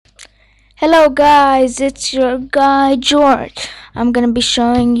Hello guys, it's your guy George. I'm gonna be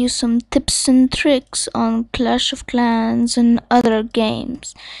showing you some tips and tricks on Clash of Clans and other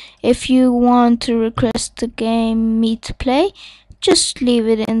games. If you want to request a game me to play, just leave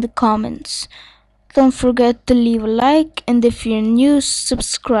it in the comments. Don't forget to leave a like, and if you're new,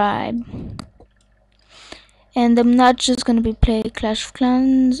 subscribe. And I'm not just gonna be playing Clash of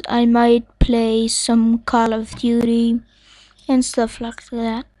Clans, I might play some Call of Duty and stuff like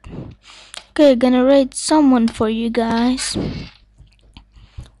that. Okay, gonna rate someone for you guys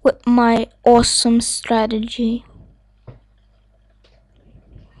with my awesome strategy.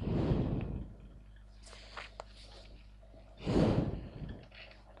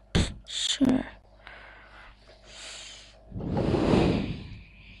 Sure.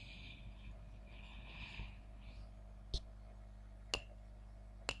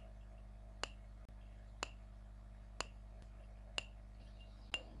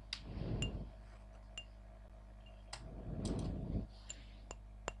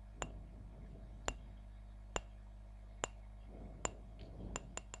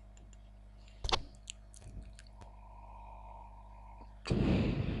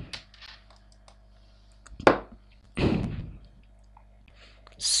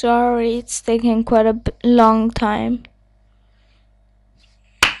 Sorry, it's taking quite a long time.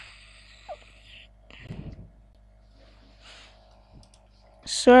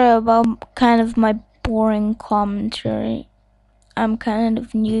 Sorry about kind of my boring commentary. I'm kind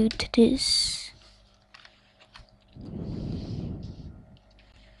of new to this.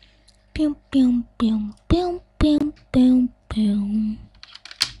 Pew pew pew pew pew pew pew.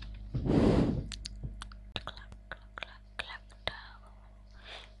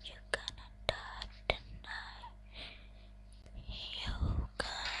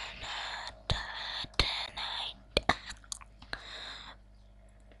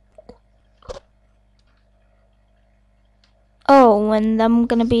 Oh, and I'm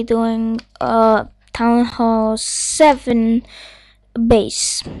gonna be doing Town Hall 7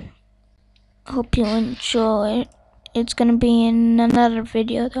 base. Hope you enjoy it. It's gonna be in another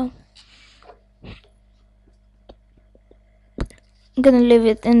video though. I'm gonna leave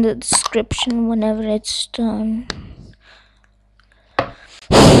it in the description whenever it's done.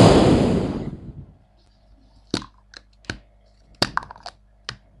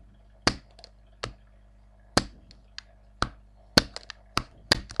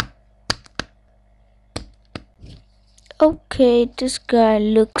 Okay, this guy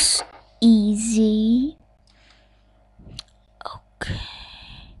looks easy. Okay,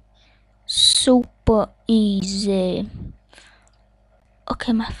 super easy.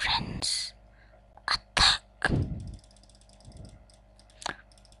 Okay, my friends, attack.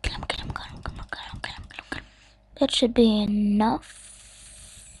 Kill him, kill him, kill him, kill him, kill him, kill him, kill him. That should be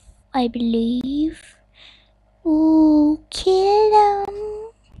enough, I believe. Ooh, kill him.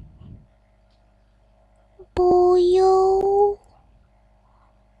 Booyoo.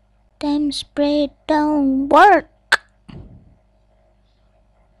 Damn spray don't work.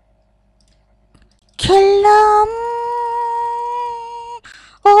 Kill him.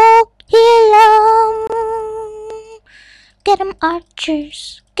 Oh, kill him. Get him,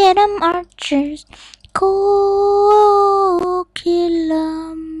 archers. Get him, archers. Go. Kill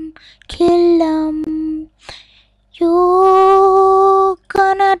him. Kill him. You're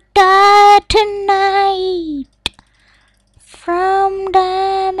gonna die tonight from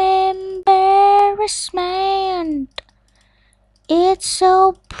damn embarrassment. It's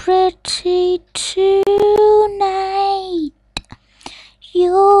so pretty tonight.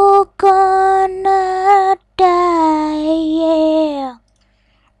 You're gonna die, yeah.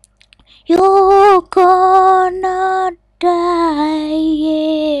 You're gonna die,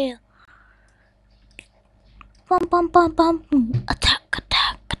 yeah. Bum bum bum bum boom. Attack,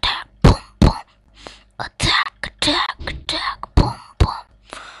 attack, attack, boom boom. Attack, attack, attack, boom boom.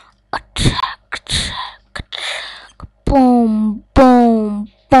 Attack, attack, attack, boom boom,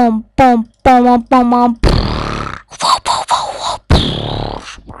 boom boom, boom boom, boom.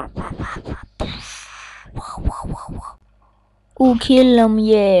 Ooh, kill him,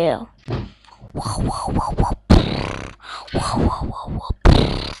 yeah.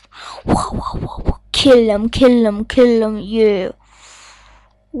 Kill him, kill him, kill him, yeah.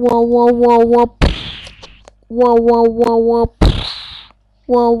 Whoa, whoa, whoa, whoa. Whoa, whoa, whoa, whoa.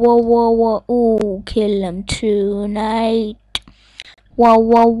 Whoa, whoa, whoa, whoa. Ooh, kill him tonight. Whoa,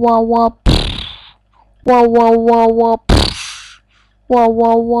 whoa, whoa, whoa. Whoa, whoa, whoa, whoa. Whoa,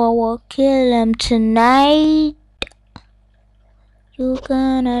 whoa, whoa, whoa. Kill him tonight. You're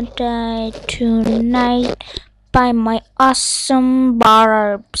gonna die tonight. by my awesome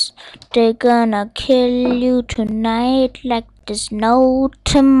barbs. They're gonna kill you tonight like there's no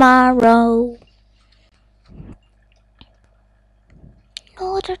tomorrow.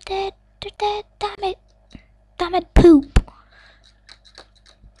 No, they're dead. They're dead. Damn it. Damn it, poop.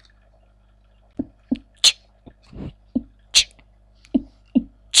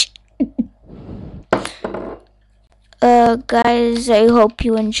 Guys, I hope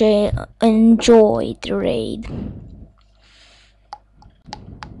you enjoy the raid.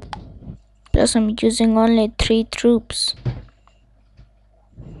 Plus, I'm using only 3 troops.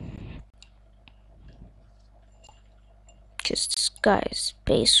 Because this guy's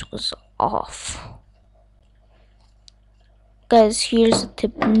base was off. Guys, here's a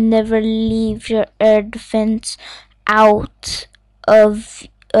tip: never leave your air defense out of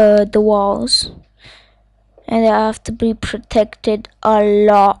the walls. And they have to be protected a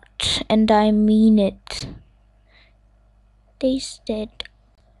lot, and I mean it. They dead.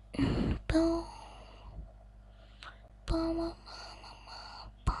 Boom. Boom.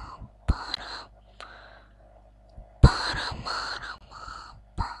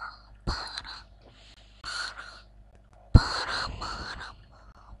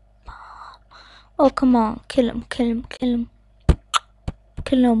 Oh, come on, kill him, kill him, kill him.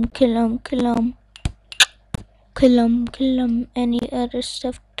 Kill him, kill him, kill him. Kill him, kill him. Any other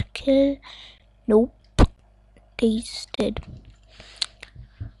stuff to kill? Nope. He's dead.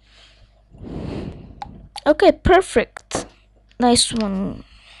 Okay, perfect. Nice one.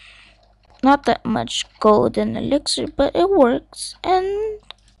 Not that much gold and elixir, but it works. And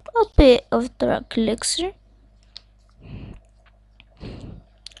a bit of dark elixir.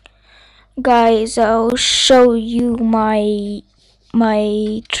 Guys, I'll show you my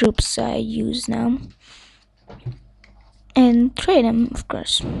troops I use now. And trade them, of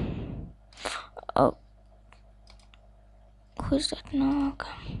course. Oh. Who's that now?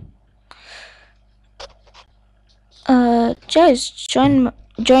 Guys, join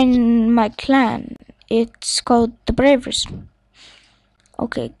my clan. It's called the Bravers.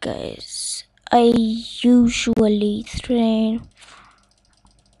 Okay, guys. I usually train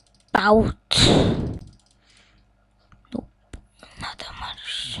about nope, not that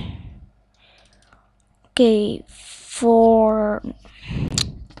much. Okay, for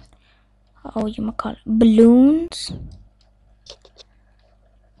how you might call it, balloons.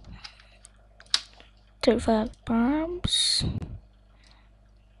 35 bombs.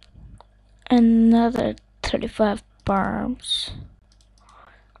 Another 35 barbs.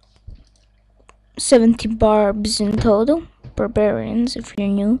 70 barbs in total. Barbarians, if you're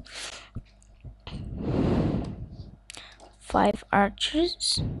new. 5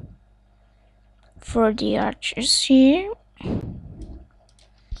 archers. 40 archers here.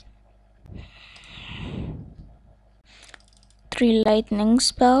 3 lightning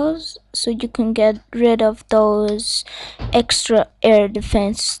spells, so you can get rid of those extra air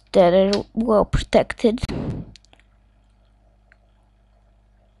defense that are well protected.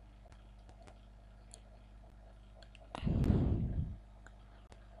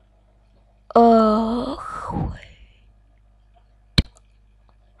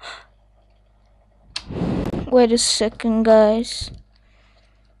 Wait a second, guys.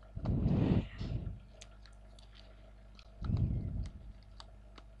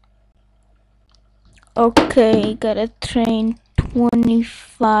 Okay, gotta train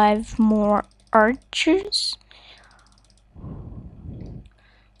 25 more archers.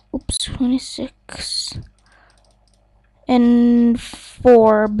 Oops, 26. And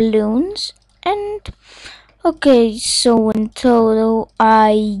 4 balloons. And okay, so in total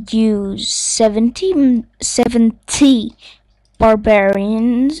I use 70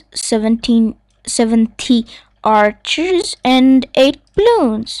 barbarians, 70 archers, and 8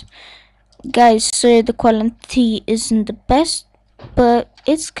 balloons. Guys, sorry the quality isn't the best, but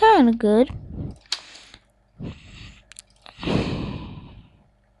it's kinda good.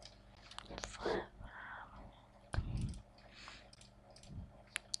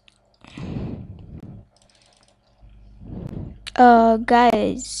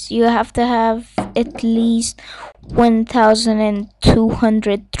 Guys, you have to have at least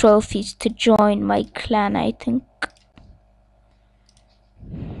 1,200 trophies to join my clan, I think.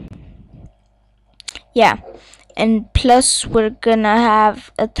 Yeah, and plus we're gonna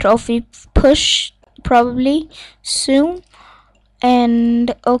have a trophy push probably soon.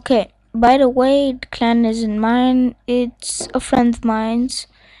 And okay, by the way, the clan isn't mine, it's a friend of mine's.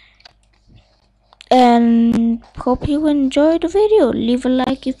 And hope you enjoyed the video. Leave a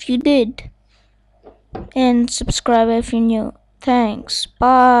like if you did, and subscribe if you're new. Thanks,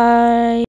 bye.